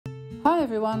Hi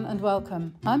everyone and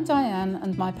welcome. I'm Diane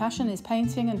and my passion is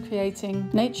painting and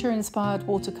creating nature-inspired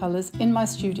watercolors in my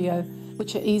studio,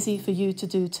 which are easy for you to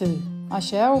do too. I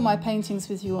share all my paintings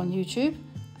with you on YouTube,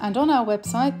 and on our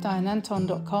website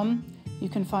dianeantone.com you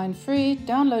can find free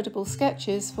downloadable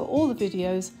sketches for all the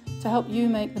videos to help you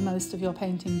make the most of your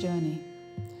painting journey.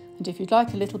 And if you'd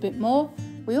like a little bit more,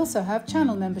 we also have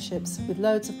channel memberships with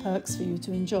loads of perks for you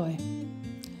to enjoy.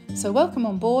 So welcome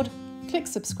on board. Click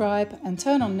subscribe and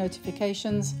turn on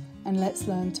notifications, and let's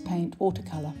learn to paint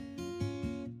watercolour.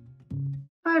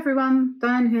 Hi everyone,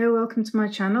 Diane here, welcome to my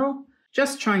channel.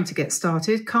 Just trying to get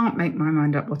started, can't make my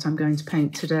mind up what I'm going to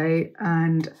paint today,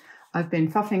 and I've been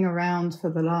faffing around for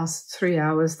the last 3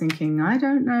 hours thinking, I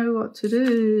don't know what to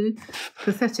do.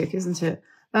 Pathetic, isn't it?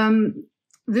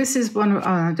 This is one,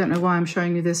 I don't know why I'm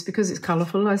showing you this, because it's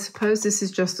colourful, I suppose. This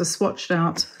is just a swatched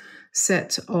out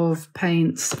set of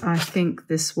paints. I think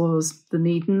this was the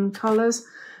Meeden colours.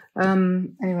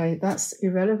 Anyway, that's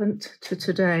irrelevant to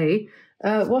today.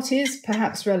 What is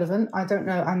perhaps relevant, I don't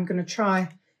know, I'm going to try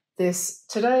this.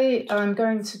 Today I'm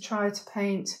going to try to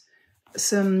paint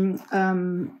some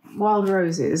wild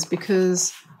roses,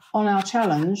 because on our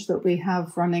challenge that we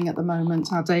have running at the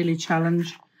moment, our daily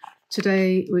challenge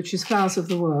today, which is Flowers of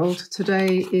the World,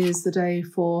 today is the day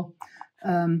for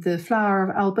the flower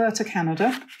of Alberta,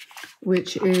 Canada,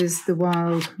 which is the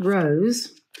wild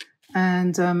rose.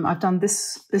 And I've done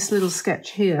this little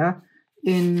sketch here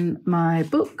in my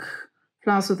book,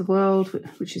 Flowers of the World,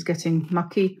 which is getting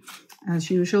mucky as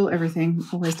usual. Everything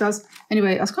always does.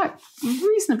 Anyway, I was quite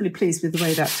reasonably pleased with the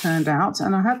way that turned out,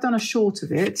 and I have done a short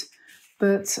of it,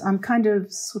 but I'm kind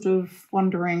of sort of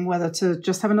wondering whether to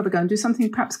just have another go and do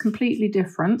something perhaps completely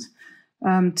different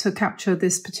to capture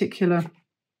this particular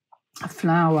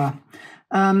flower.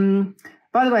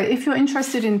 By the way, if you're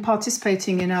interested in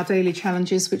participating in our daily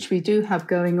challenges, which we do have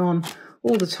going on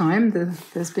all the time,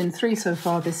 there's been 3 so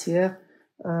far this year,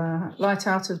 Light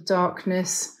Out of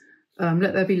Darkness,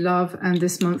 Let There Be Love, and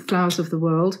this month Flowers of the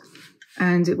World,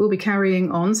 and it will be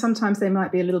carrying on. Sometimes they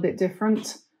might be a little bit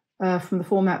different from the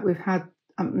format we've had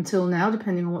up until now,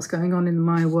 depending on what's going on in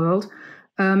my world.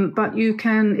 But you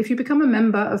can, if you become a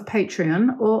member of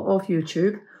Patreon or of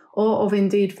YouTube or of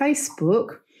indeed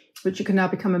Facebook, which you can now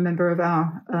become a member of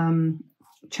our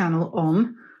channel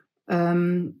on.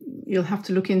 You'll have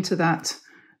to look into that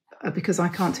because I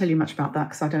can't tell you much about that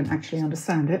because I don't actually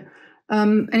understand it.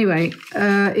 Anyway,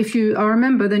 if you are a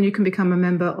member, then you can become a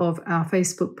member of our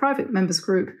Facebook private members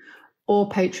group or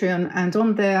Patreon. And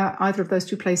on there, either of those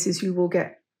 2 places, you will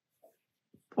get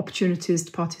opportunities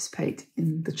to participate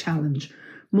in the challenge,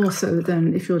 more so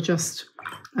than if you're just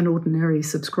an ordinary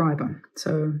subscriber.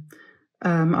 So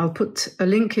I'll put a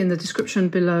link in the description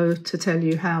below to tell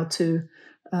you how to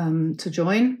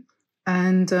join,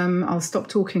 and I'll stop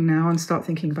talking now and start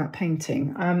thinking about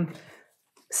painting.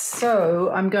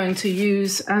 So I'm going to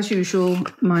use, as usual,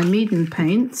 my Meeden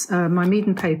paints, my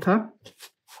Meeden paper,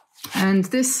 and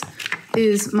this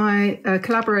is my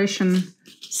collaboration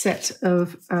set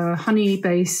of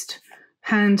honey-based,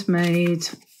 handmade,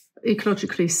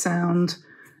 ecologically sound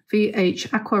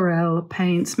VHAquarell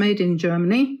paints made in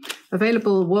Germany,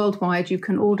 available worldwide. You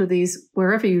can order these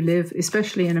wherever you live,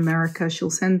 especially in America. She'll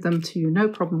send them to you, no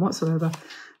problem whatsoever.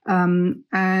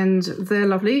 And they're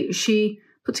lovely. She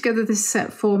put together this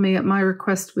set for me at my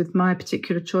request with my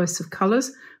particular choice of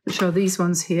colours, which are these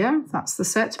ones here. That's the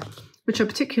set, which are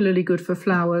particularly good for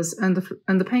flowers. And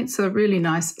the paints are really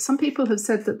nice. Some people have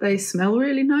said that they smell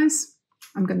really nice.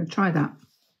 I'm going to try that.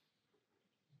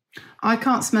 I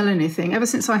can't smell anything. Ever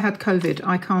since I had COVID,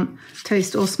 I can't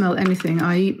taste or smell anything.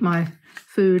 I eat my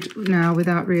food now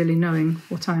without really knowing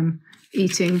what I'm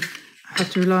eating. I have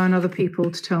to rely on other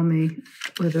people to tell me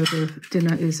whether the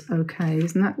dinner is okay.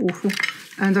 Isn't that awful?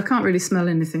 And I can't really smell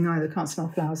anything either. Can't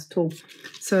smell flowers at all.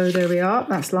 So there we are.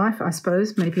 That's life, I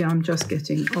suppose. Maybe I'm just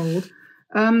getting old.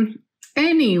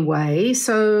 Anyway,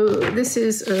 so this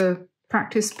is a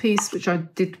practice piece which I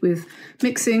did with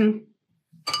mixing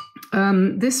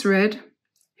this red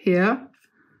here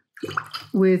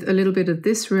with a little bit of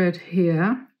this red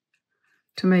here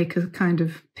to make a kind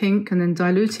of pink, and then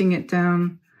diluting it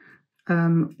down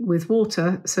with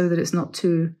water so that it's not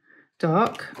too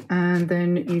dark. And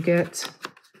then you get,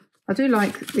 I do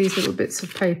like these little bits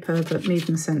of paper that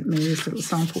Meeden sent me, these little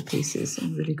sample pieces,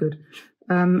 and really good.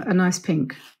 A nice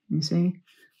pink, you see.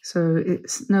 So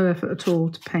it's no effort at all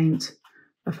to paint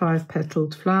a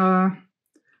 5-petaled flower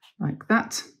like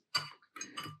that.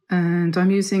 And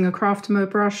I'm using a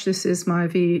Craftamo brush. This is my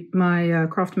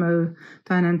Craftamo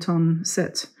Diane Antone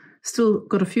set. Still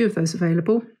got a few of those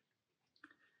available.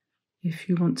 If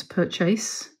you want to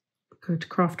purchase, go to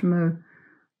Craftamo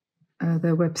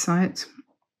their website.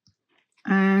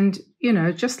 And, you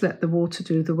know, just let the water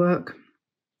do the work.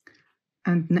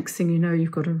 And next thing you know,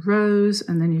 you've got a rose,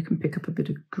 and then you can pick up a bit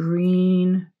of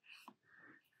green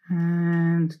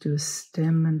and do a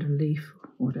stem and a leaf or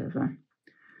whatever.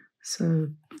 So,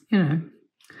 you know,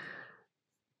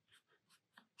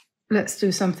 let's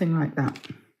do something like that.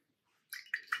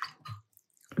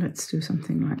 Let's do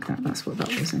something like that. That's what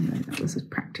that was anyway. That was a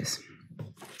practice.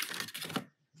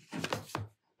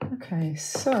 Okay,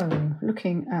 so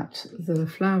looking at the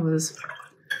flowers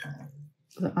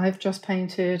that I've just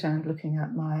painted and looking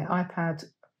at my iPad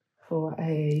for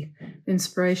a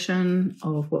inspiration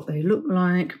of what they look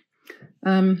like,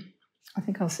 I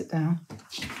think I'll sit down.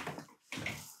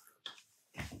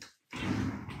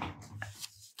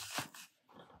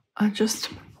 I'm just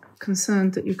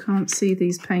concerned that you can't see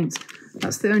these paints.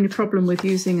 That's the only problem with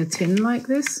using a tin like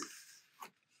this.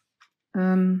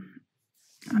 I'm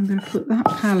going to put that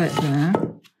palette there,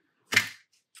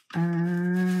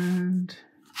 and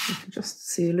you can just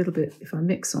see a little bit if I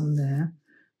mix on there.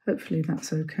 Hopefully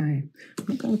that's okay.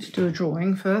 I'm going to do a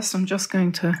drawing first. I'm just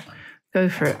going to go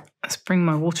for it. Let's bring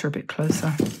my water a bit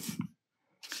closer.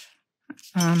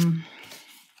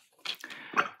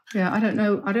 Yeah, I don't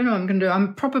know what I'm going to do.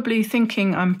 I'm probably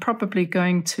thinking I'm probably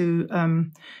going to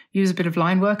use a bit of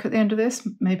line work at the end of this,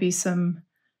 maybe some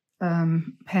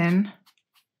pen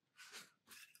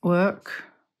work.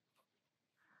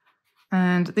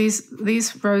 And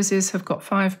these roses have got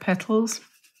 5 petals.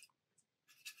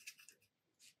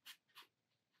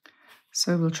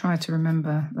 So we'll try to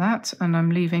remember that. And I'm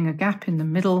leaving a gap in the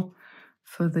middle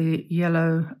for the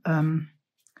yellow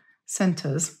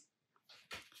centers.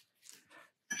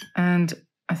 And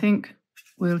I think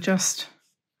we'll just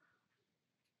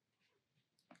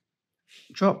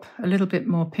drop a little bit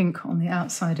more pink on the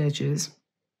outside edges.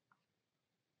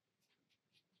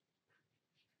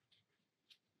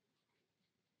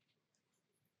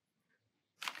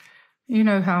 You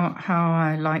know how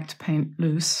I like to paint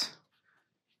loose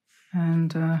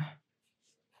and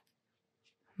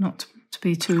not to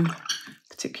be too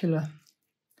particular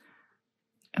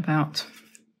about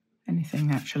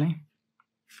anything, actually.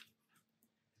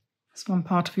 It's one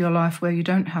part of your life where you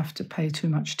don't have to pay too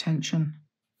much attention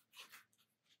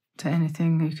to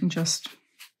anything. You can just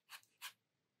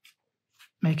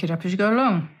make it up as you go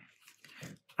along,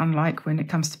 unlike when it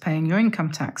comes to paying your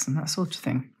income tax and that sort of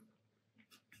thing.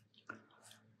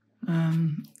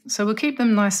 So we'll keep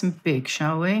them nice and big,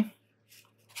 shall we?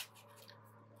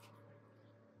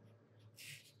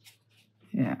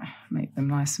 Yeah, make them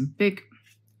nice and big.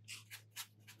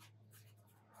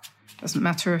 Doesn't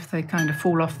matter if they kind of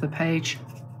fall off the page.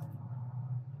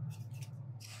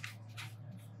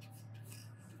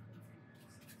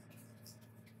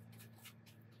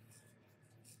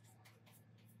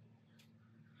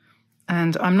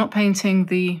 And I'm not painting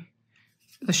the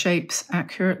shapes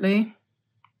accurately.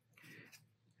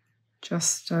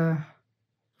 Just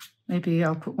maybe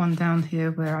I'll put one down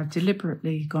here where I've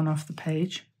deliberately gone off the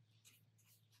page.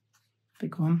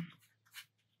 Big one.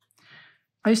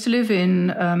 I used to live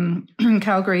in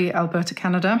Calgary, Alberta,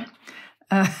 Canada.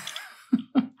 I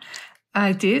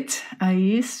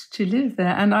used to live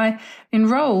there, and I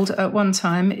enrolled at one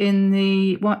time in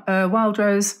the Wild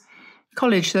Rose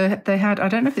College. They had, I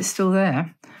don't know if it's still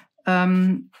there,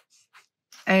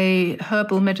 a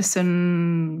herbal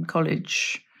medicine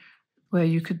college where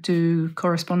you could do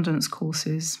correspondence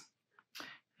courses.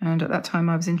 And at that time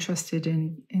I was interested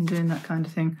in doing that kind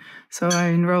of thing. So I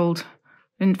enrolled,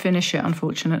 didn't finish it,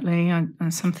 unfortunately,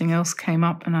 and something else came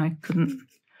up and I couldn't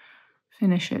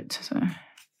finish it. So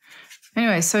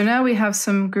anyway, so now we have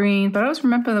some green, but I always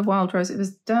remember the wild rose. It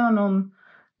was down on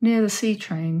near the sea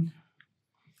train.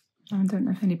 I don't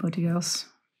know if anybody else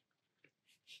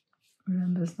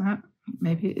remembers that.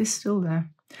 Maybe it is still there.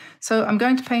 So I'm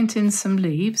going to paint in some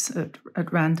leaves at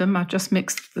random. I've just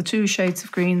mixed the 2 shades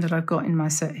of green that I've got in my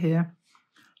set here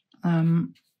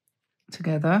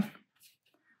together.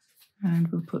 And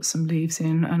we'll put some leaves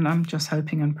in, and I'm just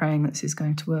hoping and praying that this is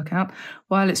going to work out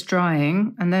while it's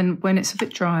drying. And then when it's a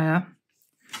bit drier,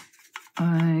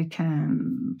 I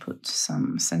can put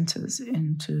some centers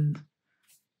into.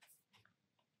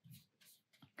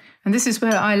 And this is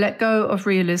where I let go of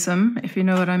realism, if you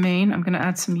know what I mean. I'm going to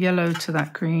add some yellow to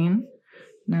that green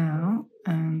now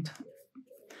and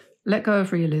let go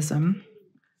of realism.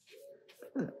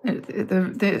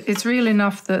 It's real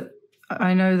enough that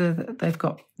I know that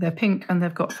they're pink and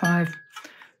they've got five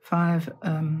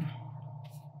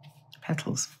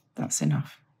petals. That's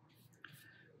enough.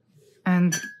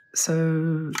 And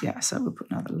so, yeah, so we'll put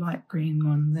another light green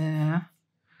one there.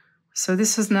 So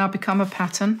this has now become a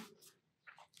pattern.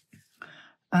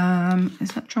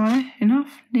 Is that dry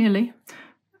enough? Nearly.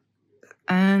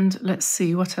 And let's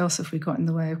see, what else have we got in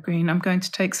the way of green? I'm going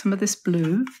to take some of this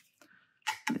blue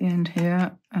at the end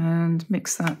here and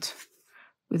mix that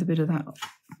with a bit of that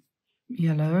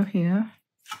yellow here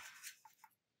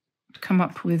to come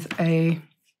up with a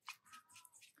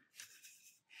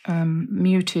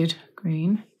muted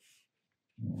green.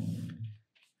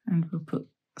 And we'll put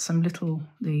some little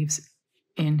leaves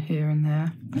in here and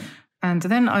there. And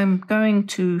then I'm going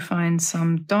to find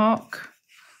some dark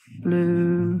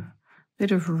blue,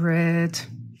 bit of red,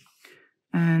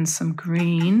 and some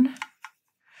green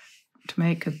to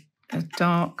make a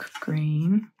dark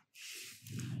green.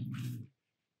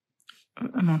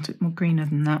 I want it more greener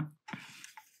than that.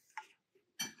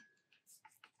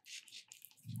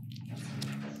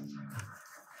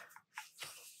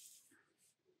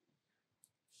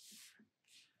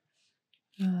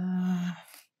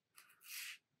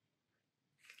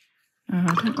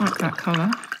 I don't like that colour.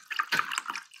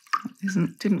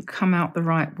 Didn't come out the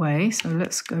right way, so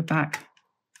let's go back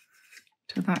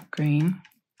to that green.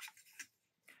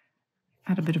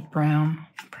 Add a bit of brown,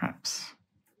 perhaps.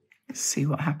 Let's see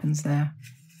what happens there.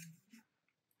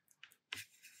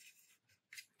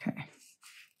 Okay.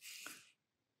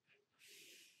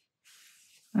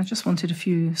 I just wanted a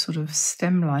few sort of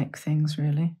stem-like things,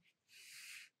 really.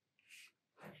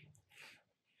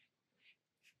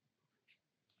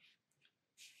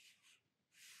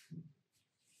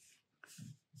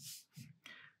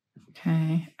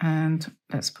 Okay, and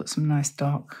let's put some nice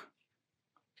dark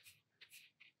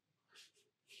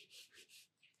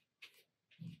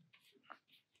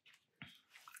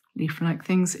leaf-like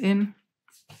things in.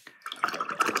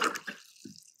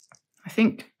 I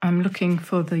think I'm looking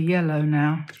for the yellow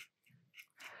now.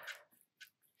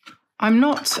 I'm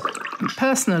not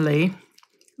personally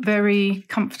very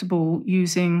comfortable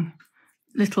using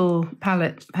little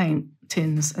palette paint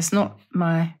tins. It's not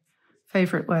my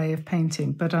favourite way of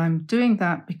painting, but I'm doing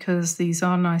that because these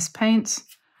are nice paints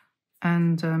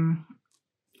and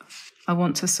I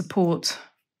want to support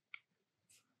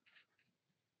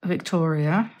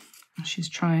Victoria. She's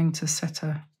trying to set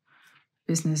her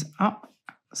business up,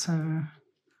 so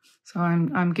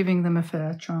I'm giving them a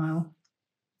fair trial.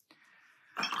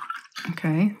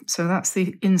 Okay, so that's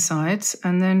the insides,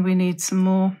 and then we need some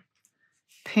more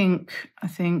pink, I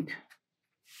think,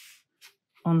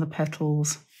 on the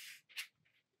petals.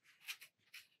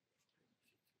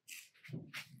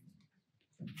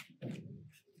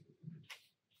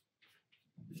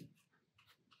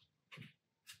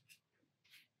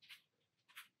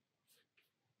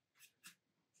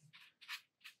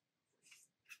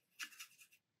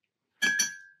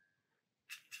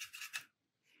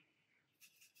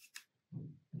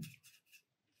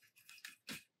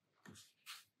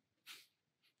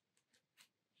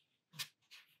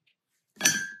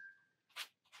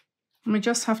 And we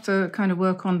just have to kind of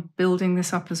work on building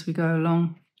this up as we go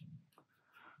along.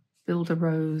 Build a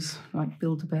rose, like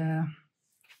build a bear.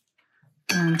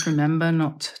 And remember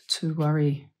not to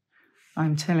worry,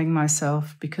 I'm telling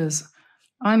myself, because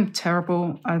I'm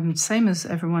terrible. I'm the same as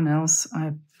everyone else.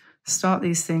 I start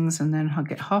these things and then I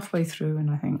get halfway through and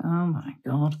I think, oh my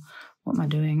God, what am I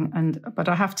doing? But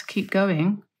I have to keep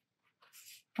going.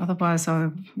 Otherwise,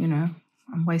 I'm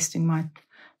wasting my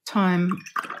time.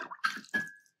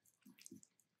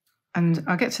 And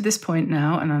I get to this point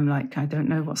now and I'm like, I don't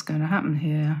know what's going to happen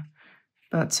here.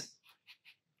 But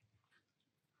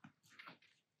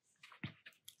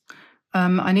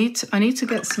I need to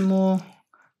get some more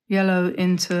yellow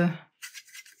into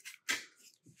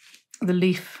the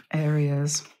leaf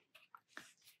areas.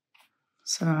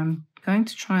 So I'm going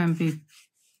to try and be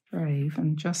brave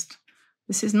and just,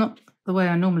 this is not the way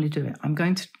I normally do it. I'm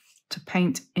going to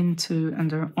paint into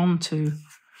and onto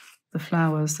the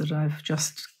flowers that I've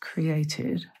just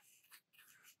created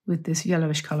with this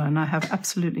yellowish colour, and I have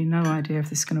absolutely no idea if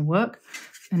this is going to work.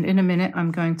 And in a minute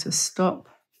I'm going to stop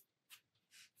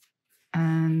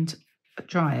and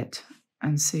dry it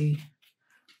and see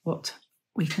what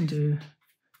we can do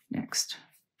next.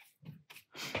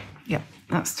 Yep,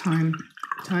 that's time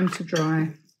to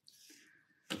dry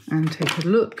and take a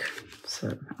look.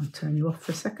 So I'll turn you off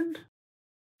for a second.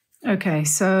 Okay,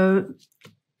 so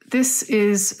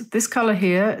this colour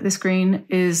here, this green,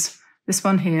 is this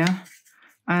one here,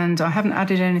 and I haven't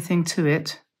added anything to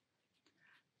it.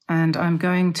 And I'm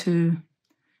going to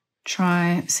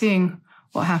try seeing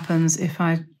what happens if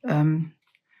I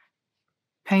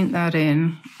paint that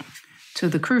in to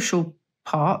the crucial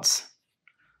parts,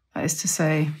 that is to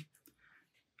say,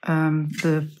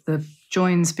 the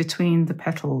joins between the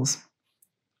petals,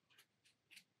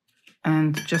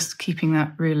 and just keeping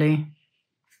that really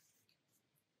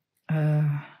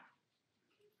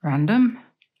random.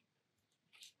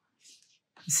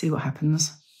 Let's see what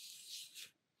happens.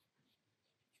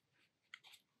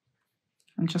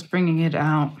 I'm just bringing it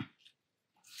out.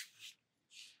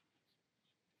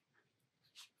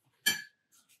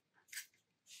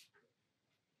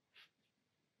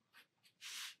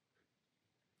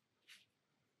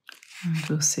 And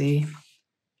we'll see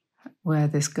where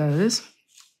this goes.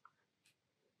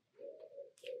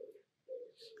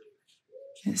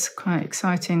 It's quite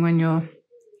exciting when you're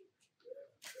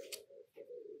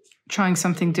trying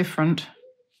something different,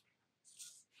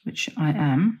 which I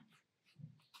am.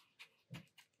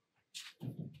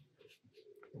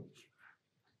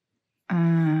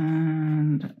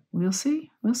 And we'll see.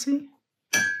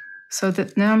 So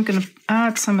that now I'm going to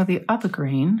add some of the other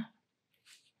green.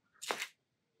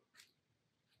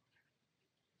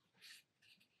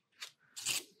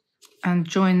 And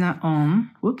join that on.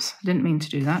 Whoops, I didn't mean to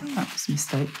do that. That was a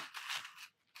mistake.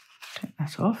 Take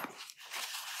that off.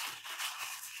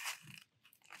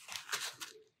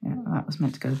 Yeah, that was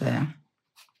meant to go there.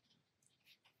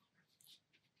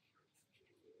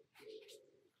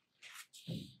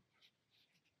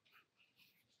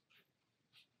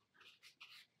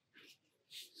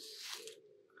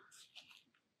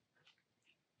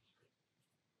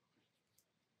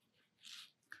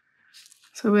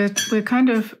 So we're kind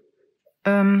of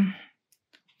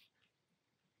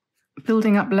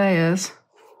building up layers.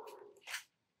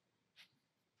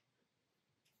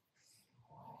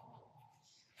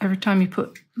 Every time you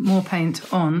put more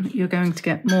paint on, you're going to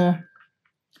get more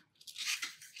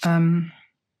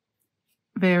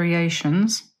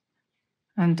variations,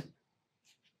 and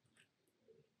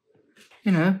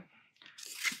you know,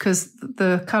 because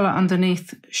the colour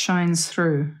underneath shines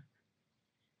through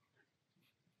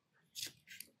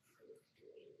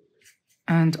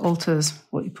and alters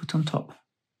what you put on top.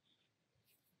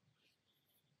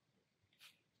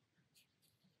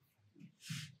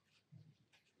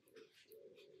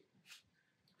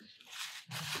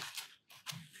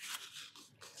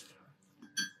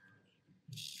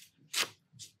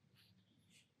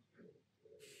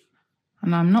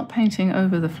 And I'm not painting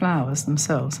over the flowers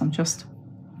themselves, I'm just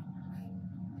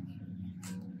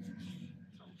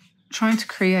trying to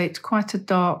create quite a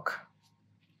dark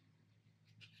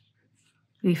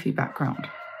leafy background.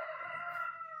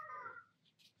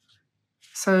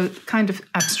 So kind of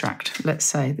abstract, let's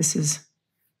say. This is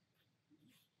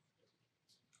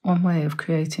one way of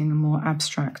creating a more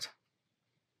abstract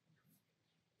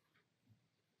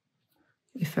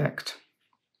effect.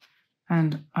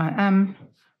 And I am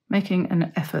making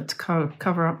an effort to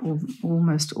cover up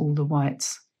almost all the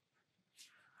whites.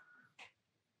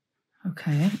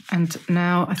 Okay, and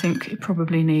now I think it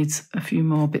probably needs a few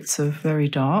more bits of very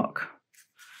dark.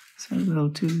 So we'll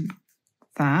do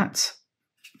that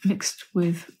mixed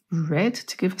with red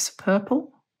to give us a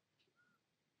purple.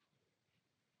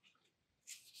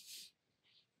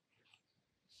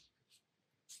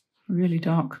 Really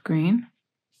dark green.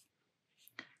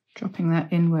 Dropping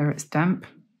that in where it's damp.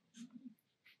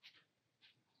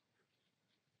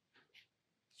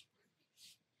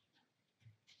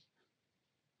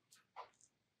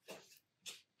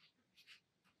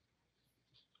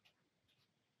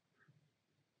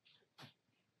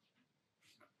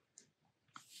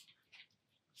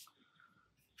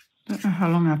 Don't know how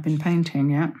long I've been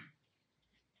painting yet.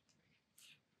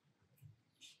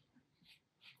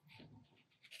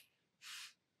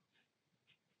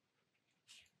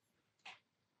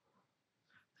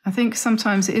 I think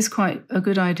sometimes it is quite a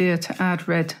good idea to add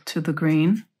red to the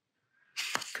green,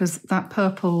 because that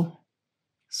purple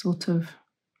sort of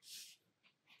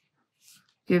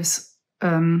gives I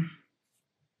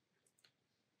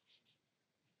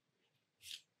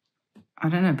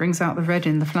don't know, brings out the red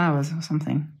in the flowers or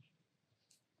something.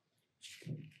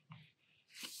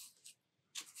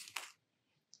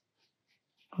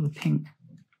 Or the pink.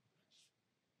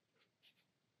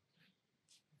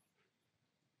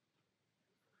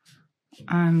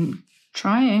 I'm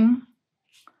trying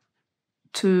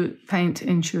to paint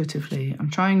intuitively. I'm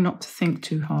trying not to think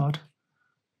too hard.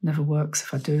 Never works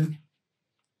if I do.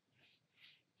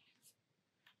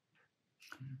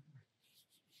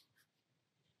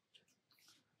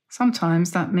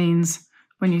 Sometimes that means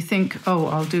when you think, oh,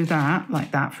 I'll do that,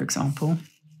 like that, for example,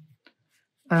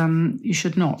 you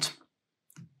should not.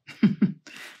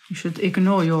 You should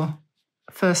ignore your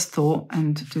first thought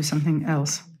and do something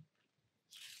else.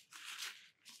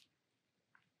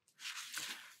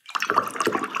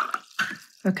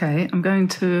 Okay, I'm going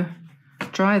to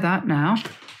dry that now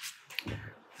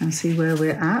and see where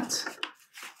we're at.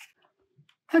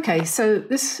 Okay, so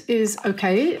this is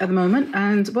okay at the moment,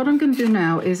 and what I'm going to do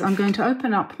now is I'm going to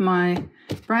open up my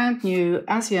brand new,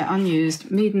 as yet unused,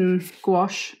 Meeden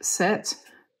gouache set,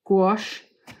 gouache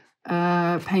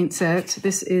paint set.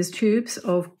 This is tubes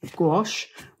of gouache,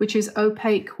 which is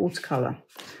opaque watercolor.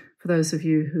 For those of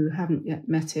you who haven't yet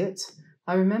met it,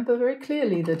 I remember very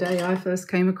clearly the day I first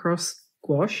came across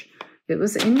gouache. It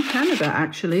was in Canada,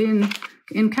 actually,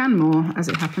 in Canmore, as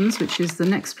it happens, which is the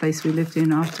next place we lived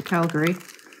in after Calgary.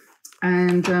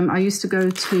 And I used to go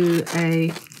to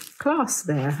a class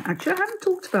there. Actually, I haven't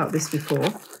talked about this before.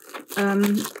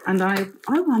 And I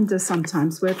wonder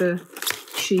sometimes whether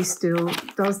she still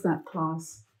does that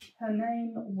class. Her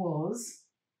name was,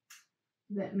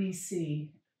 let me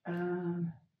see,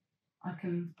 I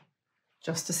can,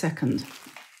 just a second.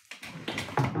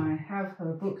 I have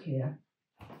her book here.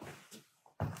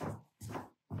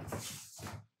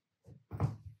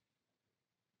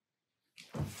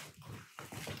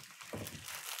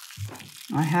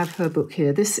 I have her book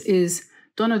here. This is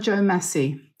Donna Jo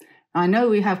Massey. I know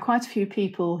we have quite a few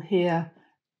people here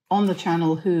on the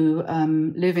channel who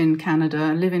live in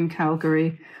Canada, live in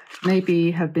Calgary,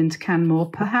 maybe have been to Canmore,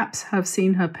 perhaps have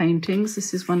seen her paintings.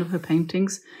 This is one of her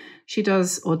paintings. She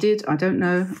does, or did, I don't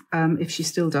know if she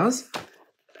still does,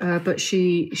 but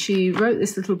she wrote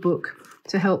this little book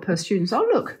to help her students. Oh,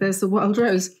 look, there's the wild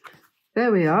rose.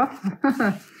 There we are,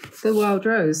 the wild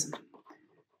rose.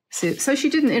 So she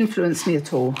didn't influence me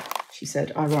at all, she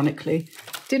said, ironically.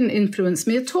 Didn't influence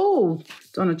me at all,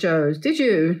 Donna Jo. Did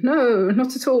you? No,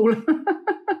 not at all.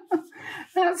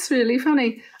 That's really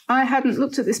funny. I hadn't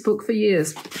looked at this book for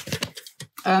years.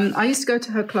 I used to go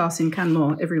to her class in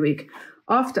Canmore every week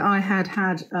after I had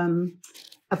had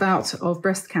a bout of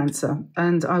breast cancer,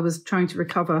 and I was trying to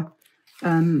recover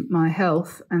my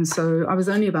health. And so I was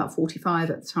only about 45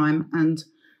 at the time, and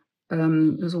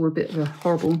it was all a bit of a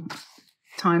horrible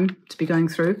time to be going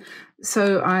through.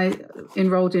 So I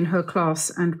enrolled in her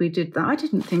class and we did that. I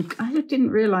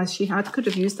didn't realize she could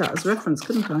have used that as reference,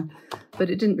 couldn't I? But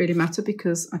it didn't really matter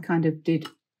because I kind of did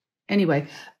anyway.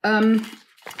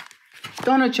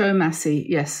 Donna Jo Massey,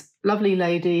 yes, lovely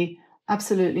lady,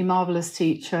 absolutely marvelous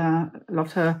teacher,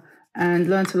 loved her and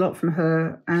learnt a lot from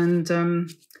her. And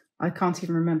I can't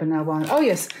even remember now why. Oh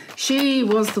yes, she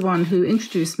was the one who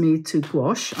introduced me to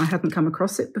gouache. I hadn't come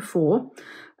across it before.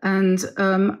 And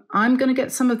I'm going to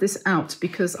get some of this out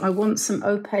because I want some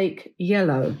opaque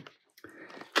yellow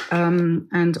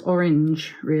and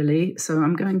orange, really. So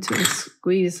I'm going to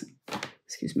squeeze,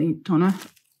 excuse me, Donna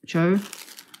Jo.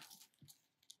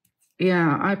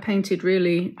 Yeah, I painted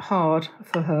really hard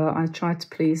for her. I tried to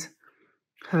please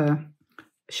her.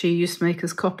 She used to make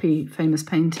us copy famous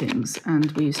paintings,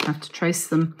 and we used to have to trace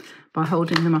them by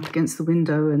holding them up against the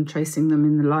window and tracing them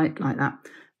in the light like that,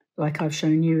 like I've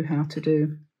shown you how to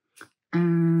do.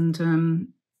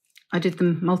 And I did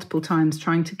them multiple times,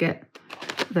 trying to get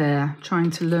there,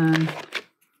 trying to learn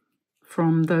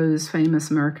from those famous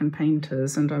American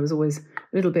painters. And I was always a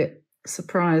little bit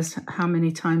surprised how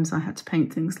many times I had to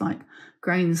paint things like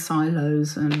grain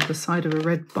silos and the side of a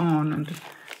red barn and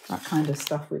that kind of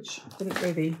stuff, which didn't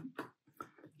really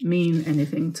mean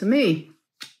anything to me.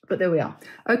 But there we are.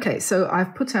 Okay, so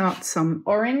I've put out some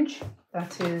orange.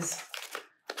 That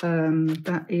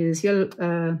is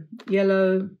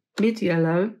yellow,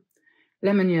 mid-yellow,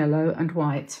 lemon yellow and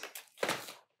white.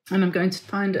 And I'm going to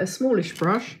find a smallish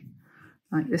brush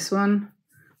like this one,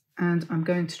 and I'm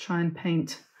going to try and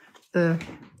paint the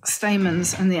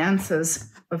stamens and the anthers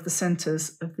of the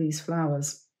centers of these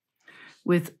flowers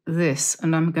with this.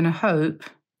 And I'm going to hope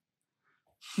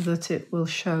that it will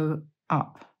show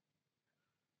up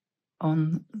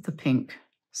on the pink.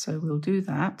 So we'll do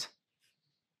that.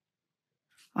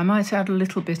 I might add a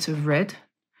little bit of red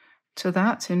to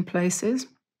that in places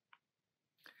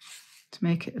to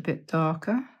make it a bit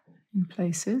darker in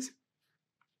places.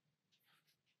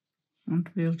 And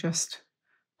we'll just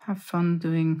have fun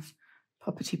doing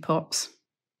poppity pops.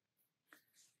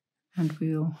 And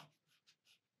we'll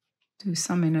do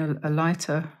some in a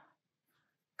lighter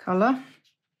colour.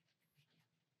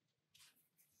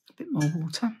 A bit more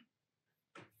water.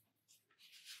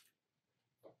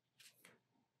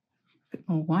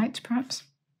 More white, perhaps.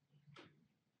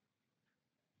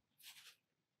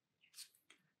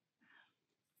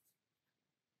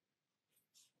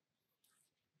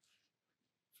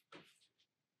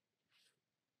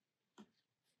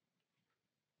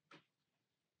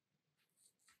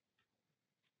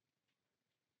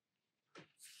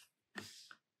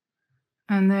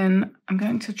 And then I'm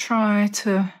going to try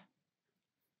to,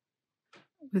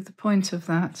 with the point of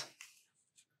that,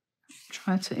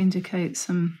 try to indicate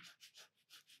some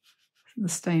of the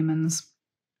stamens.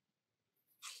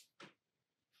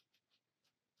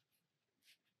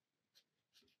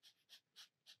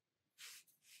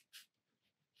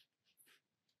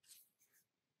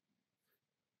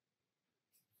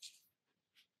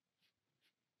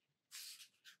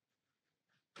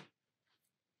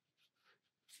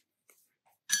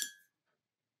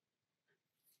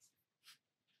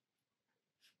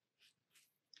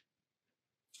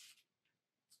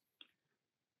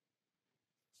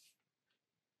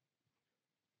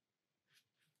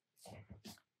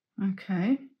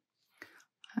 Okay,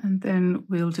 and then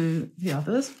we'll do the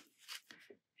others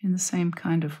in the same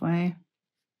kind of way.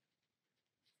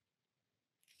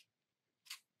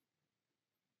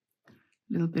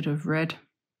 A little bit of red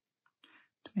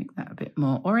to make that a bit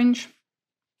more orange.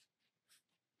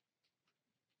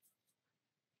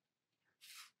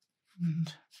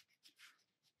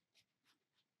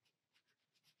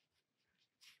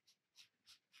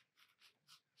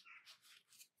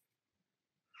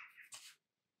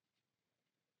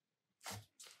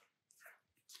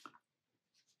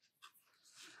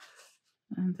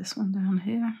 And this one down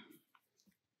here.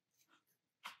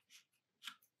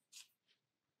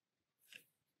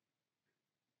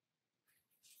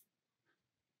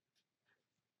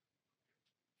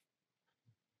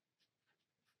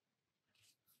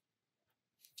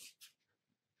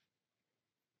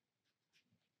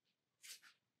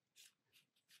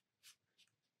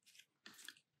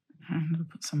 And we'll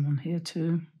put some on here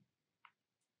too.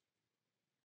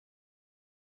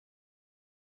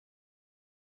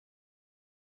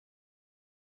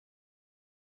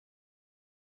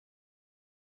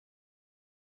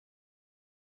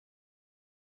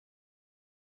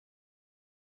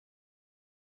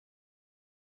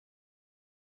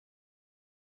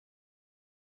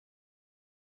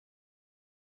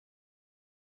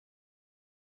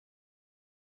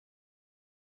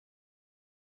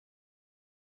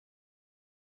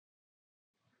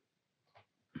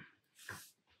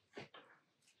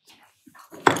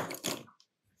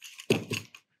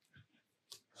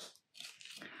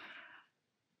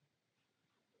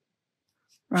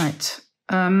 Right.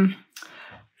 I'm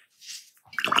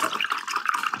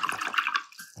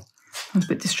a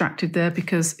bit distracted there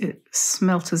because it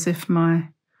smelt as if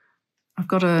I've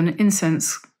got an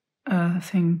incense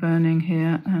thing burning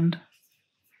here, and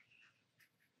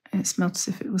it smelt as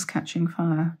if it was catching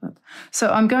fire. So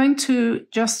I'm going to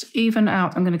just even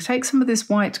out. I'm going to take some of this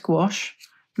white gouache,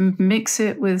 mix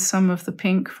it with some of the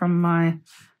pink from my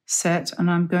set, and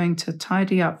I'm going to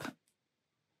tidy up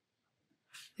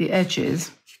the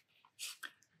edges,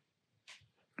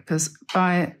 because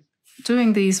by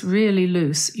doing these really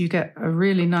loose, you get a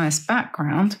really nice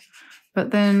background,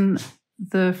 but then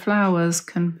the flowers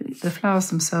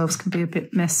themselves can be a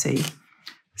bit messy.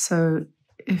 So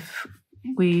if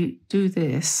we do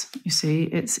this, you see,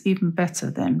 it's even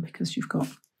better then, because you've got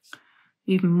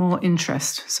even more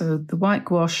interest. So the white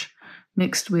gouache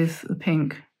mixed with the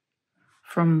pink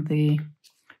from the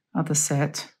other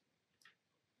set,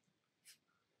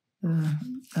 the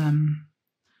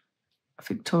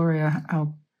Victoria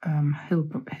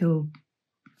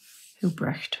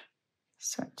Hilbrecht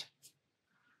set.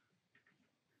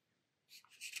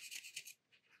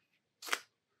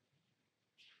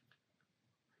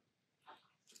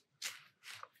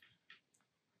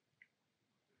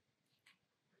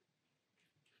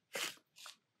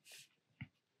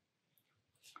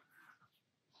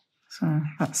 So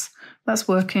that's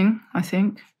working, I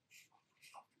think.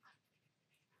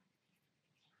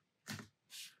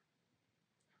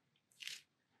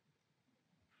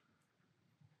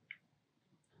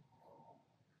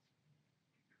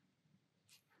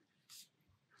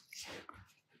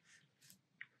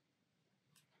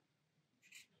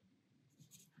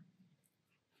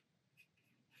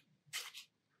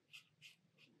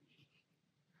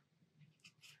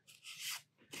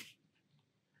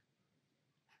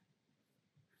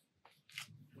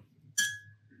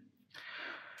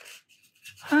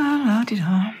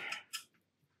 La-di-da.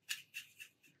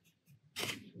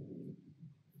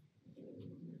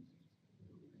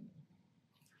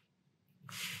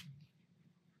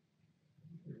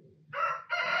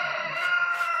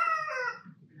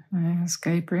 There's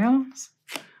Gabriel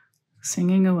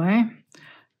singing away.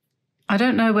 I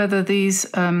don't know whether these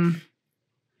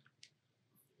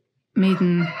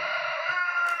Meeden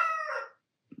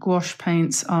gouache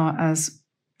paints are as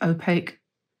opaque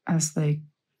as they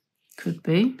could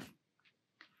be.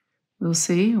 We'll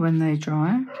see when they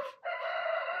dry.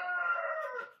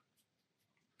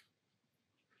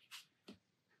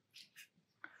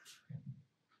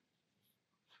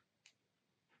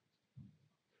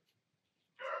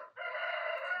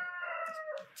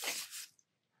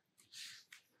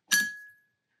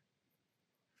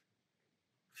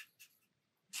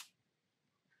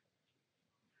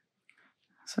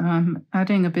 So I'm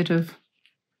adding a bit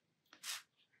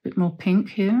more pink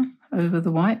here over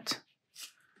the white.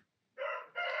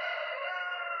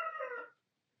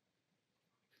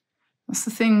 That's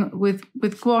the thing with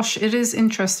gouache. It is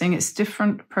interesting. It's a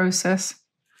different process.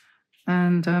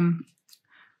 And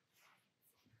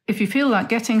if you feel like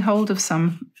getting hold of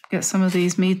get some of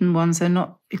these Meeden ones. They're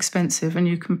not expensive, and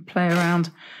you can play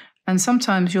around And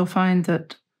sometimes you'll find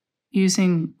that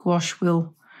using gouache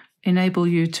will enable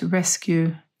you to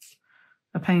rescue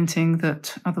a painting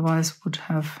that otherwise would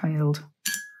have failed.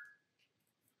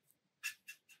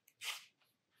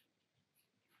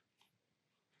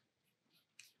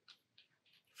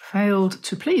 Failed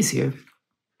to please you,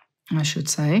 I should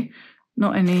say.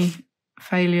 Not any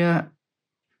failure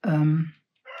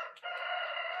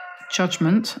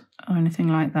judgment or anything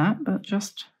like that, but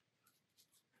just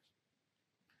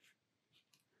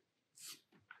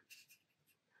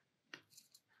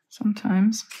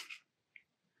sometimes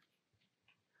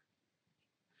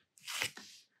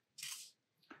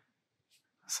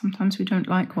we don't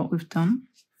like what we've done.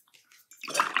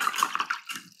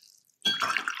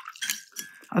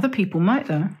 Other people might,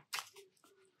 though.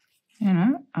 You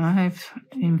know, I've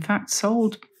in fact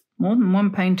sold more than one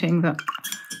painting that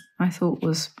I thought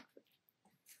was,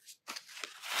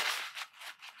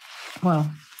 well,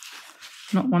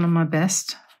 not one of my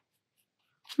best.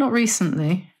 Not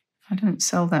recently. I don't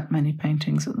sell that many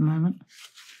paintings at the moment.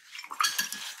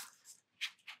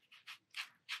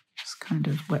 Just kind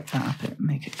of wet that a bit,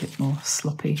 make it a bit more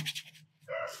sloppy.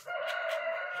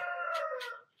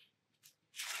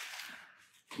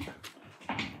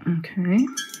 Okay.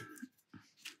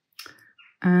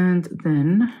 And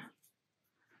then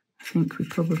I think we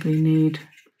probably need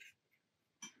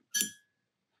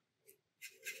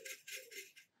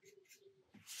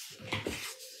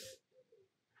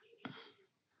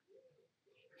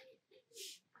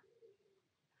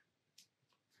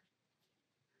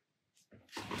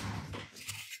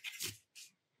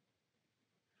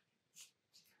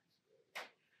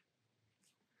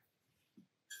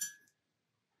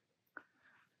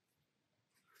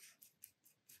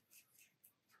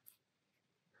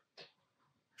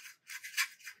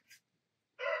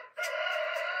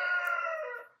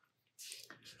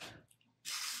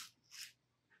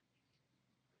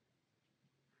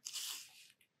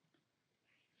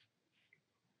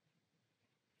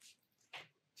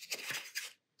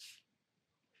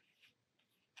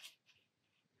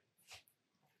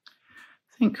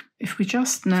if we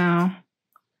just now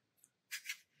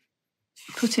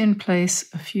put in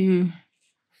place a few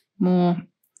more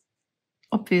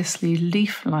obviously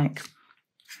leaf-like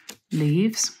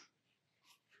leaves,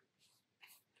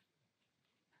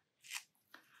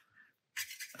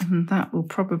 and that will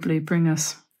probably bring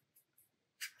us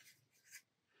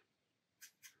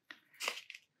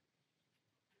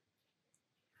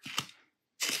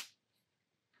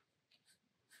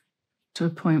to a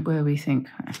point where we think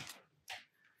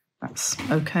that's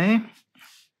okay.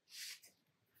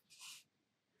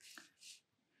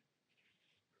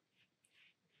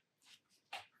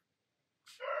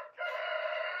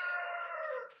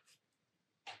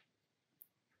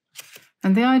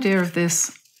 And the idea of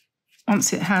this,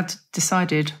 once it had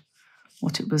decided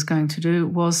what it was going to do,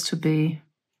 was to be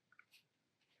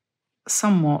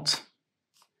somewhat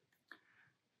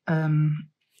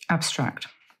abstract,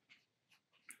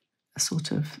 a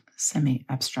sort of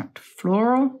semi-abstract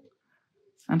floral.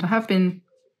 And I have been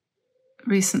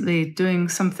recently doing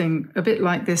something a bit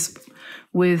like this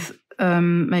with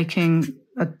making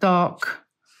a dark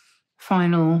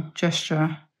final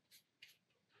gesture,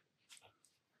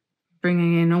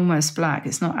 bringing in almost black.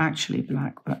 It's not actually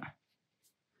black, but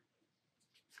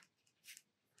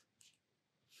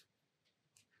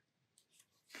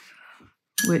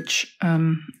which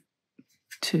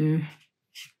to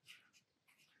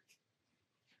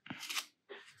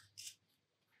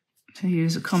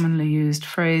use a commonly used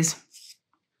phrase,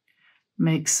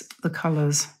 makes the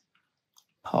colours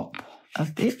pop a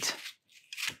bit.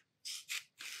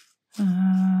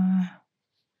 I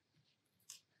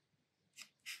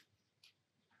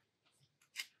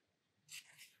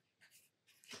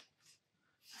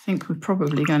think we're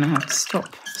probably going to have to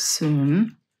stop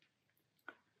soon.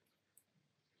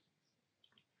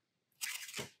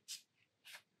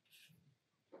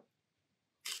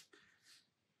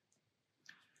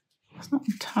 It's not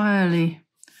entirely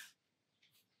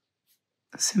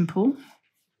simple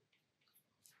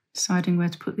deciding where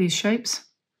to put these shapes.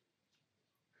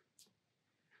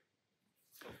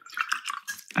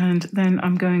 And then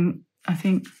I'm going, I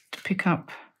think, to pick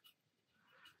up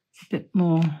a bit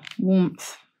more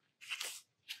warmth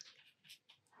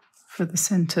for the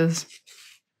centres.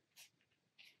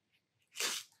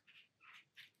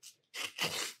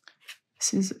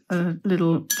 This is a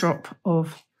little drop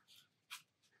of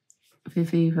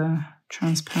Viviva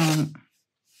transparent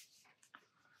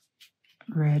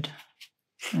red.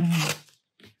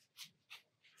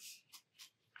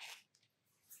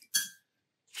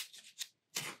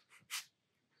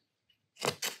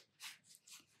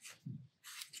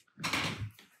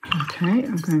 Okay,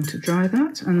 I'm going to dry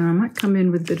that, and then I might come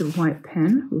in with a bit of white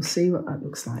pen. We'll see what that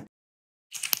looks like.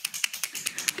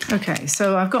 Okay,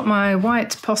 so I've got my white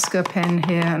Posca pen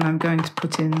here, and I'm going to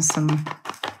put in some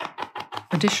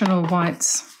additional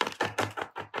whites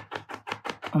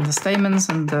on the stamens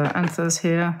and the anthers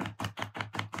here,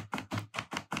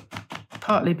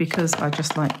 partly because I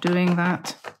just like doing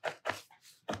that.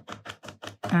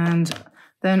 And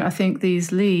then I think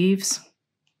these leaves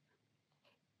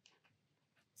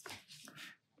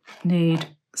need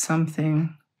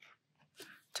something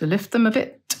to lift them a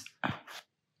bit.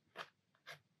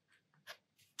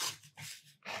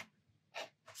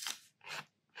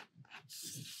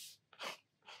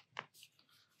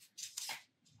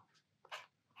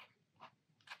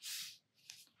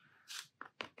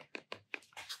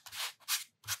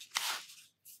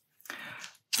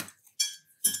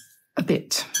 A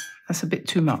bit. That's a bit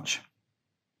too much.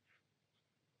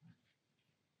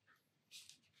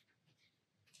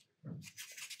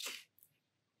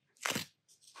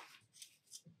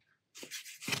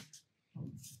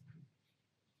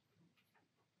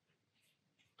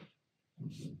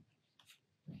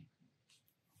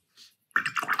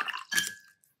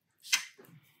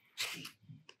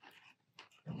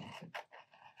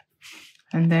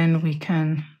 And then we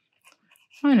can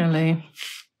finally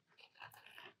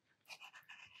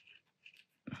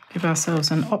give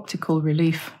ourselves an optical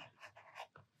relief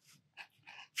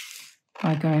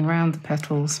by going round the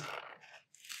petals.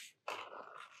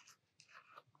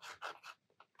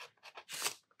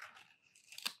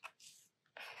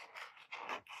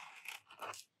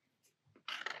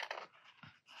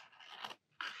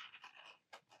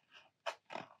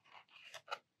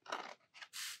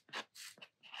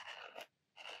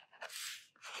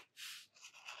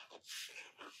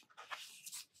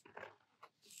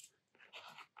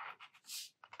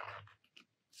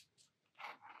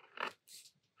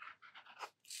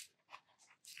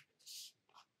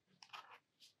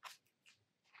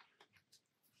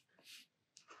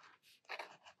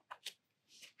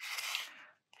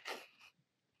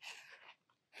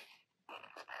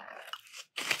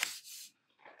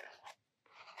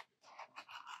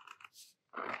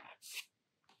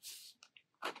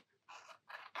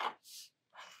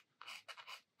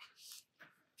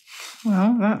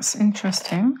 Well, that's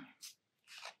interesting.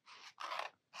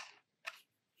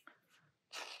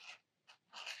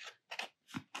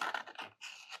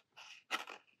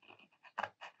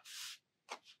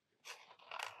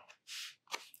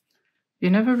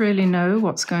 You never really know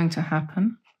what's going to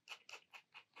happen.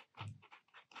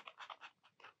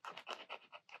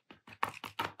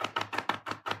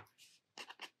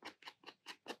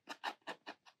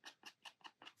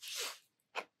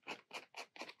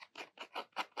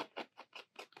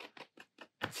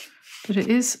 But it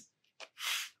is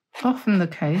often the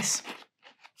case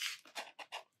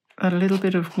that a little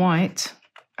bit of white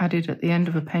added at the end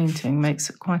of a painting makes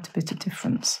quite a bit of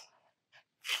difference.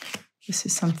 This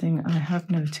is something I have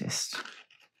noticed.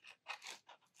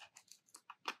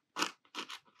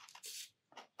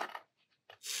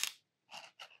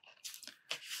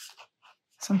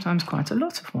 Sometimes quite a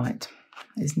lot of white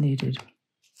is needed.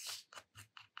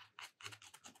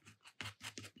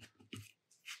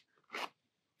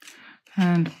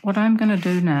 And what I'm going to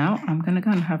do now, I'm going to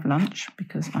go and have lunch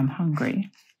because I'm hungry.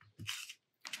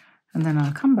 And then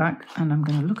I'll come back and I'm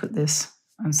going to look at this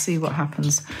and see what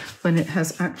happens when it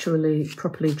has actually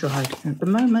properly dried. At the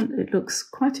moment, it looks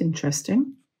quite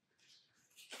interesting.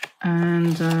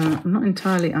 And I'm not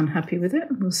entirely unhappy with it.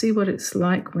 We'll see what it's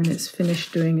like when it's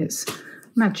finished doing its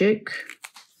magic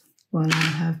while I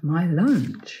have my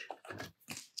lunch.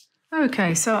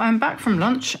 Okay, so I'm back from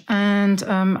lunch and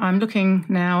I'm looking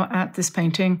now at this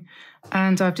painting,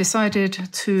 and I've decided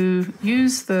to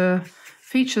use the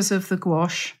features of the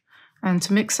gouache and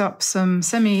to mix up some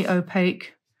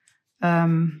semi-opaque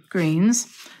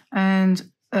greens and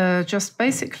just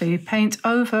basically paint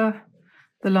over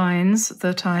the lines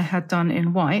that I had done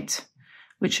in white,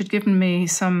 which had given me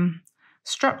some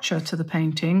structure to the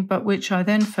painting, but which I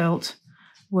then felt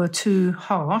were too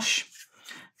harsh.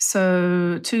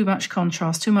 So too much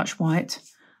contrast, too much white.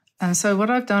 And so what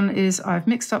I've done is I've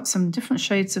mixed up some different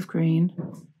shades of green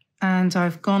and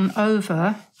I've gone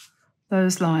over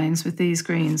those lines with these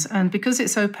greens. And because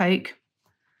it's opaque,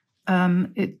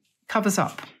 it covers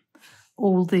up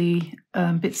all the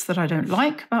bits that I don't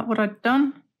like about what I've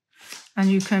done. And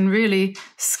you can really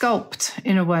sculpt,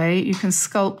 in a way, you can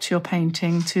sculpt your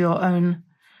painting to your own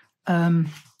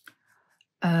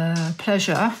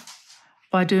pleasure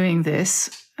by doing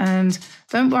this. And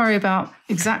don't worry about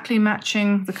exactly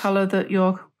matching the colour that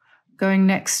you're going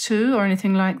next to or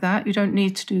anything like that. You don't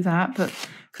need to do that, but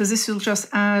because this will just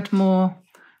add more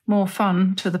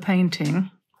fun to the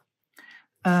painting.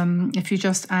 If you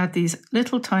just add these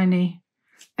little tiny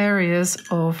areas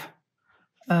of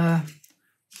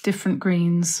different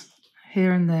greens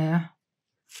here and there,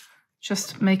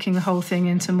 just making the whole thing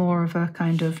into more of a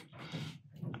kind of,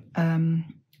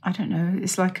 I don't know,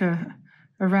 it's like a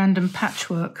random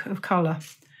patchwork of colour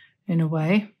in a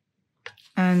way.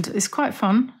 And it's quite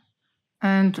fun,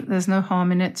 and there's no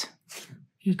harm in it.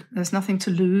 There's nothing to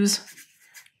lose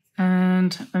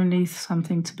and only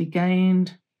something to be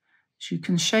gained. So you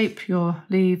can shape your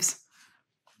leaves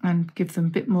and give them a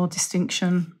bit more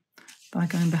distinction by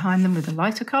going behind them with a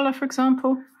lighter colour, for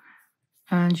example.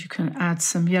 And you can add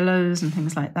some yellows and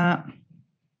things like that.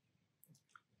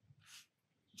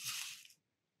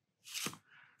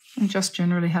 And just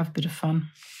generally have a bit of fun.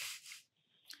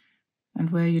 And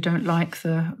where you don't like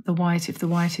the white, if the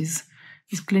white is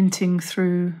glinting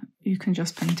through, you can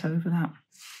just paint over that.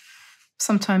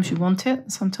 Sometimes you want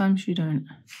it, sometimes you don't.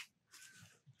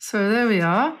 So there we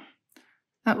are.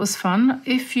 That was fun.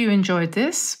 If you enjoyed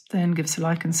this, then give us a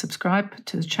like and subscribe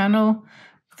to the channel.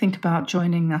 Think about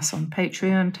joining us on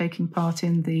Patreon, taking part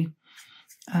in the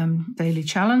daily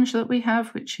challenge that we have,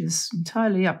 which is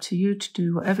entirely up to you to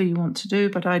do whatever you want to do.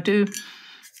 But I do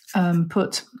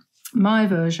put my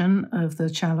version of the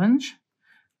challenge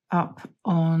up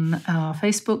on our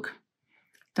Facebook,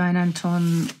 Diane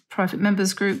Antone private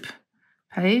members group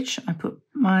page. I put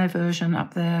my version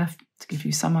up there to give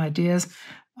you some ideas.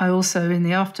 I also, in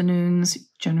the afternoons,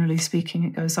 generally speaking,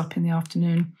 it goes up in the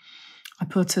afternoon. I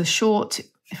put a short,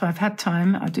 if I've had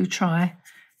time, I do try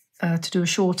to do a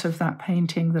short of that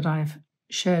painting that I've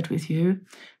shared with you,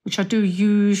 which I do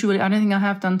usually. I don't think I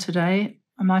have done today.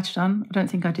 I might have done. I don't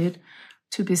think I did.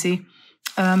 Too busy.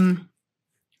 What am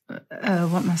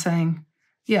I saying?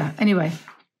 Yeah, anyway.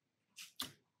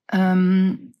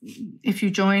 If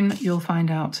you join, you'll find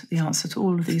out the answer to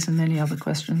all of these and many other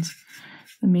questions.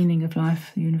 The meaning of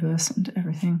life, the universe, and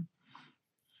everything.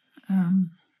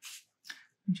 I'm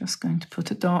just going to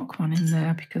put a dark one in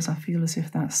there because I feel as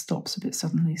if that stops a bit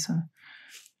suddenly. So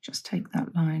just take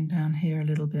that line down here a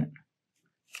little bit.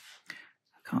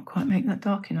 I can't quite make that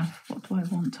dark enough. What do I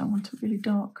want? I want a really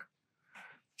dark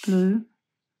blue.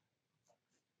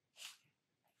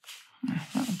 Yeah,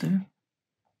 that'll do.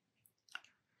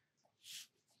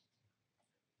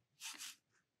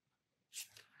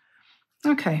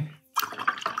 Okay,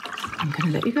 I'm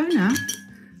going to let you go now.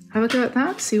 Have a go at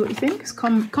that, see what you think. It's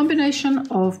a combination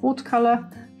of watercolour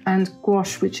and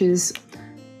gouache, which is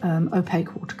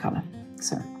opaque watercolour.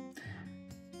 So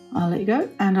I'll let you go,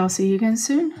 and I'll see you again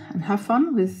soon. And have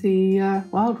fun with the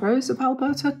wild rose of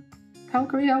Alberta,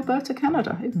 Calgary, Alberta,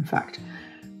 Canada, in fact.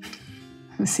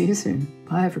 I'll see you soon.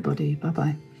 Bye, everybody.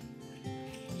 Bye-bye.